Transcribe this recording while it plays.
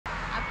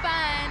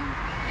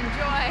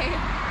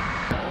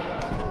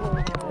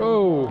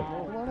Oh,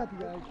 Come on up, you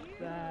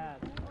guys.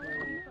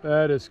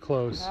 that is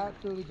close.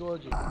 Absolutely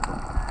gorgeous.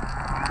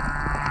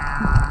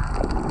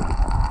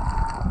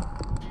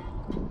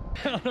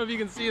 I don't know if you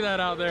can see that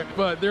out there,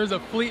 but there's a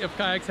fleet of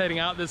kayaks heading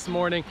out this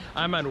morning.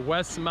 I'm on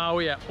West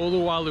Maui at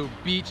Olowalu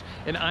Beach,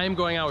 and I'm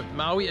going out with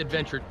Maui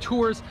Adventure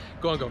Tours,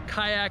 going to go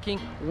kayaking,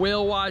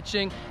 whale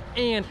watching,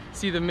 and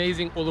see the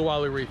amazing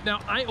Olowalu Reef.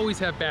 Now, I always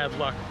have bad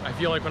luck. I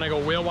feel like when I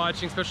go whale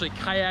watching, especially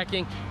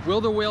kayaking,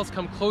 will the whales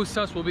come close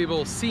to us? We'll be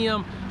able to see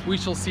them. We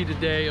shall see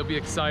today. It'll be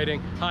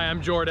exciting. Hi,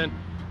 I'm Jordan.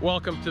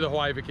 Welcome to the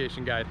Hawaii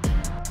Vacation Guide.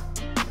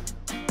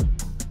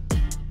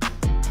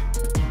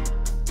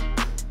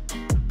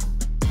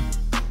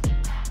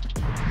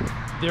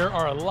 There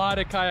are a lot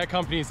of kayak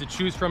companies to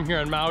choose from here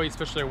on Maui,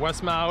 especially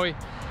West Maui.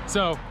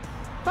 So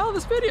follow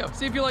this video,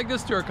 see if you like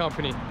this tour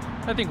company.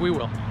 I think we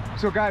will.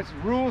 So guys,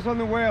 rules on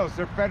the whales,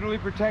 they're federally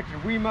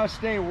protected. We must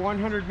stay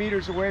 100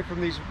 meters away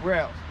from these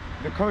whales.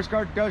 The Coast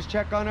Guard does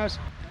check on us,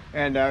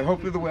 and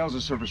hopefully the whales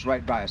will surface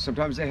right by us.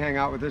 Sometimes they hang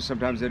out with us,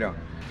 sometimes they don't.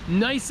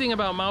 Nice thing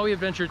about Maui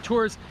Adventure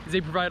Tours is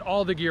they provide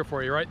all the gear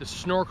for you, right? The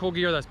snorkel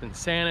gear that's been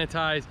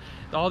sanitized,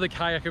 all the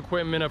kayak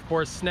equipment, of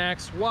course,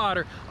 snacks,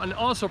 water, and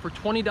also for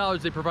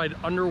 $20 they provide an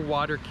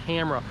underwater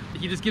camera.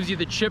 He just gives you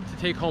the chip to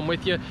take home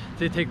with you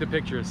to take the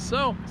pictures.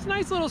 So it's a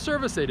nice little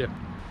service they do.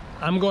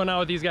 I'm going out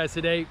with these guys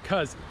today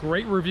because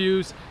great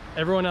reviews.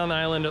 Everyone on the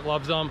island that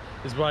loves them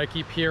is what I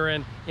keep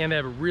hearing, and they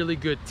have a really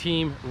good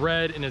team.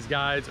 Red and his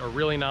guides are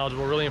really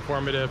knowledgeable, really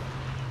informative,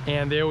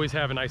 and they always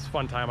have a nice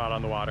fun time out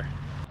on the water.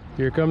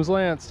 Here comes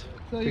Lance.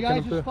 So you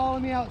guys just follow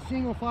me out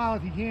single file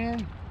if you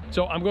can.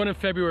 So I'm going in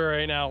February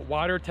right now.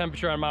 Water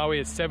temperature on Maui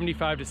is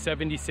 75 to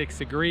 76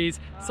 degrees.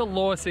 It's the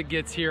lowest it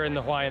gets here in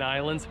the Hawaiian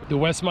Islands. The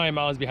West Maui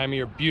Mountains behind me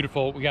are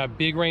beautiful. We got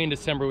big rain in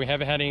December. We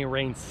haven't had any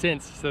rain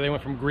since, so they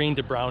went from green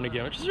to brown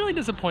again, which is really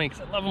disappointing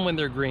because I love them when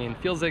they're green.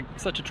 Feels like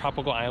such a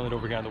tropical island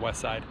over here on the west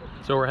side.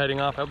 So we're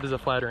heading off. I hope there's a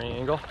flattering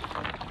angle.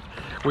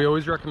 We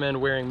always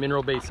recommend wearing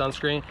mineral-based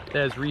sunscreen.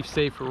 That is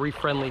reef-safe,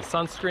 reef-friendly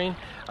sunscreen.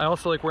 I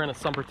also like wearing a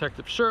sun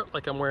protective shirt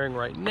like I'm wearing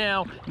right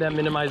now. That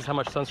minimizes how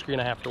much sunscreen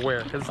I have to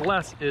wear because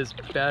less is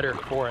better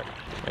for it.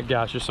 My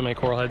gosh, there's so many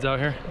coral heads out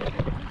here.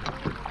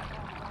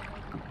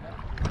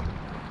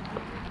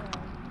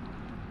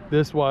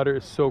 This water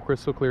is so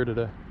crystal clear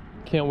today.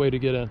 Can't wait to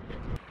get in.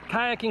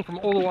 Kayaking from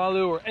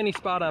Olowalu or any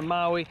spot on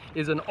Maui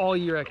is an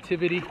all-year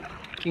activity.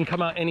 You can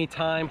come out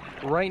anytime.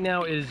 Right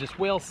now it is just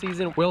whale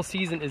season. Whale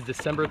season is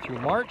December through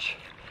March.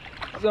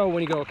 So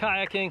when you go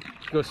kayaking,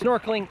 you go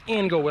snorkeling,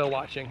 and go whale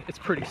watching. It's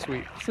pretty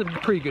sweet. It's a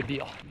pretty good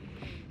deal.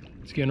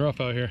 It's getting rough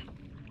out here.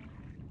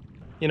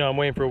 You know, I'm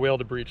waiting for a whale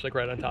to breach, like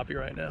right on top of you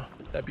right now.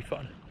 That'd be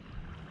fun.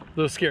 A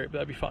little scary, but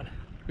that'd be fun.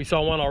 We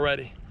saw one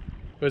already.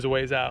 It was a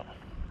ways out.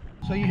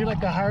 So you hear like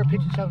the higher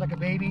pitch, it sounds like a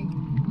baby.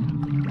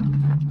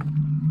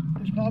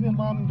 There's probably a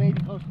mom and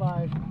baby close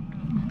by.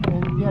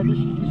 And yeah, this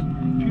is just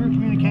pure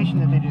communication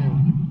that they do.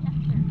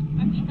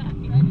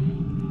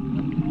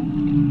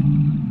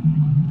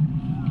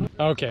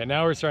 Okay,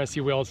 now we're starting to see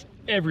whales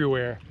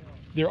everywhere.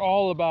 They're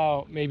all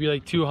about maybe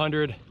like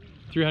 200,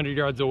 300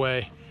 yards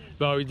away.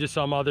 But we just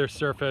saw mother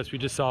surface, we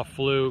just saw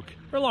fluke.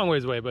 We're a long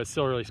ways away, but it's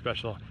still really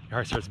special. Your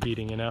heart starts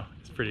beating, you know?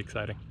 It's pretty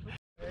exciting.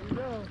 There you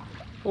go.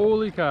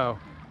 Holy cow.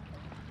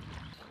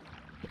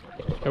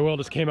 That whale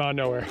just came out of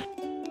nowhere.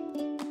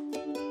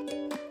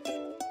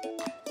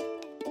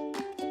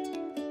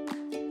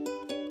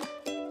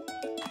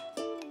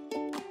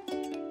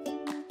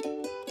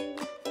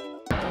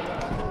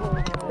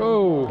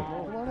 Oh,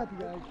 Come on up, you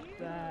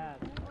guys.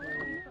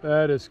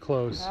 that is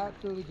close.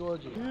 Absolutely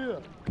gorgeous. Yeah.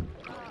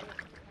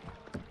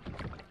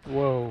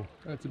 Whoa,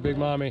 that's a big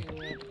mommy.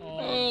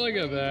 Oh, look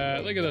at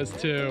that. Look at those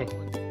two.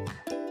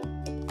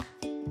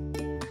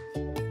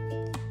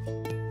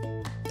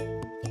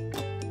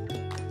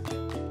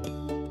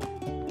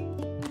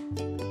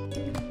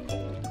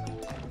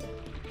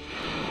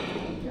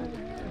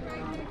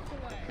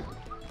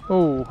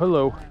 Oh,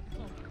 hello.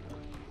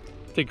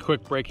 Take a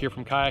quick break here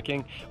from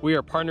kayaking. We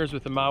are partners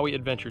with the Maui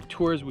Adventure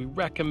Tours. We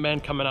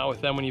recommend coming out with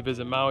them when you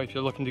visit Maui if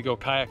you're looking to go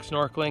kayak,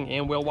 snorkeling,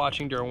 and whale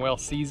watching during whale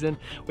season.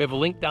 We have a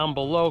link down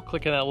below.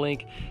 Clicking that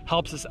link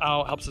helps us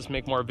out, helps us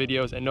make more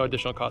videos, and no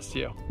additional cost to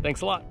you.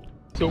 Thanks a lot.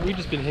 So we've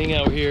just been hanging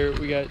out here.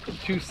 We got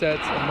two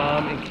sets, a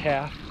mom and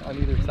calf on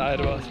either side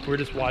of us. We're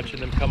just watching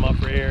them come up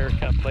for air,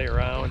 kind of play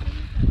around.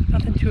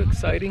 Nothing too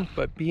exciting,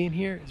 but being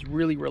here is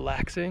really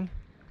relaxing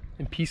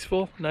and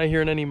peaceful, not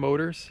hearing any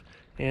motors.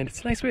 And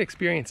it's a nice way to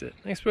experience it.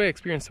 Nice way to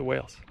experience the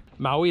whales.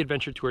 Maui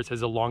Adventure Tours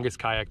has the longest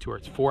kayak tour.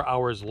 It's 4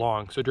 hours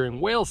long. So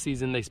during whale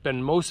season, they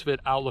spend most of it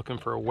out looking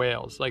for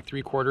whales, like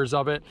 3/4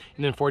 of it,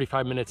 and then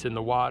 45 minutes in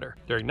the water.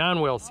 During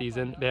non-whale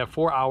season, they have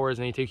 4 hours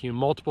and they take you to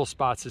multiple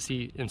spots to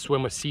see and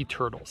swim with sea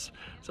turtles.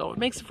 So it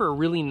makes it for a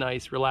really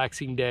nice,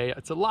 relaxing day.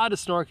 It's a lot of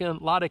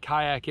snorkeling, a lot of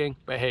kayaking,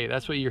 but hey,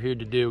 that's what you're here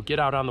to do. Get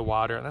out on the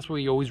water. And that's what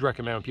we always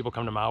recommend when people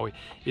come to Maui,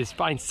 is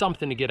find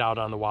something to get out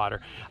on the water.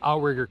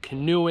 Outrigger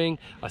canoeing,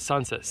 a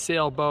sunset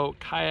sailboat,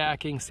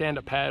 kayaking,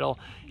 stand-up paddle.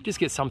 Just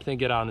get something to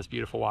get out on this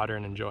beautiful water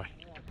and enjoy.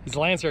 This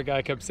Lancer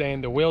guy kept saying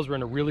the whales were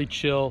in a really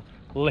chill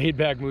laid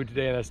back mood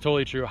today, and that's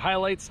totally true.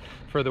 Highlights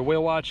for the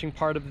whale watching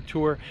part of the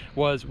tour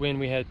was when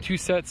we had 2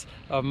 sets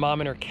of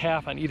mom and her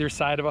calf on either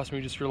side of us, and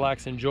we just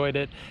relaxed and enjoyed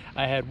it.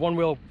 I had one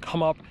whale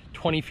come up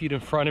 20 feet in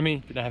front of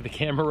me. Didn't have the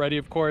camera ready,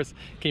 of course.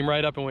 Came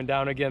right up and went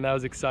down again. That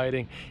was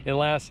exciting. And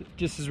last,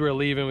 just as we were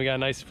leaving, we got a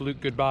nice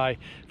fluke goodbye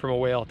from a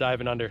whale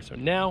diving under. So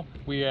now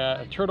we're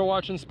at a turtle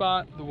watching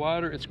spot. The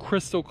water is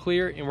crystal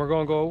clear, and we're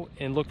gonna go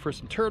and look for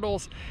some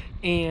turtles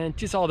and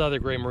just all the other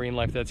great marine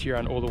life that's here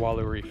on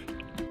Olowalu Reef.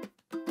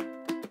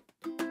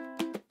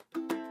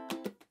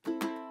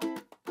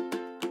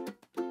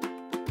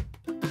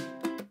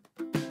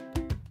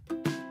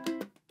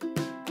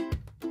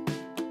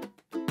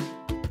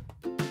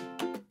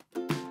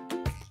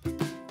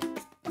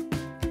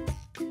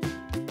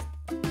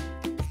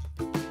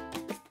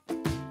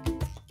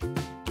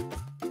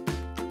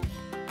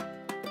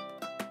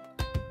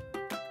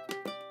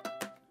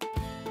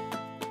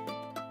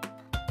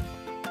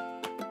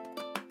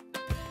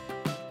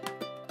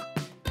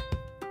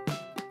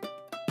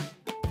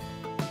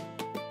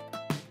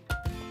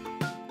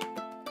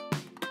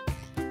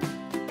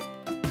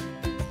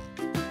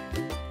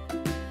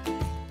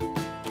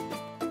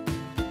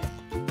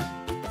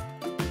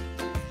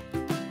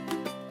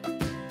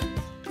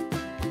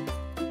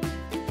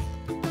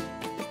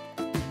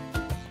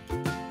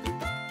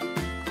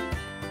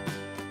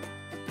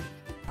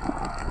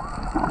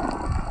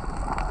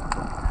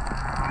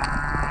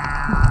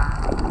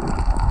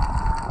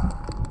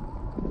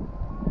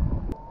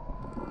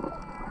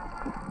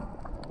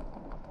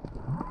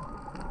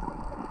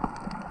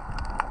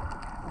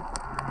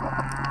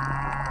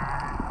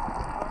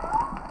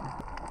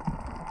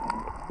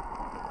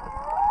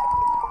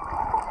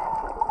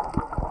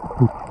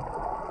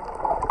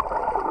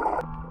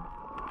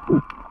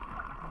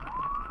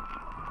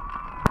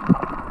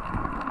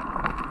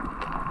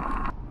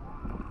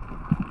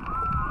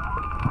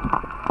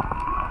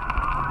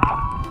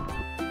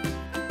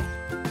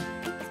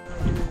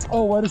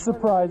 Oh, what a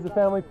surprise. The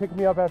family picked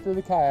me up after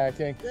the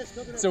kayaking.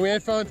 So we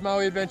had fun with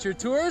Maui Adventure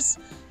Tours.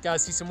 Got to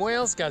see some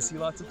whales, got to see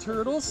lots of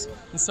turtles.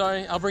 And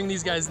sorry, I'll bring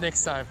these guys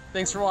next time.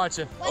 Thanks for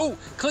watching. Oh,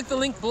 click the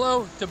link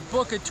below to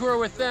book a tour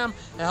with them.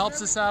 It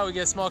helps us out. We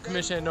get a small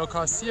commission at no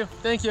cost to you.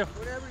 Thank you.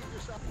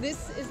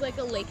 This is like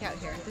a lake out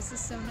here. This is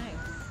so nice.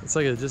 It's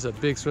like just a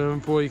big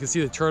swimming pool. You can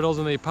see the turtles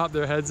when they pop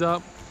their heads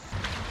up.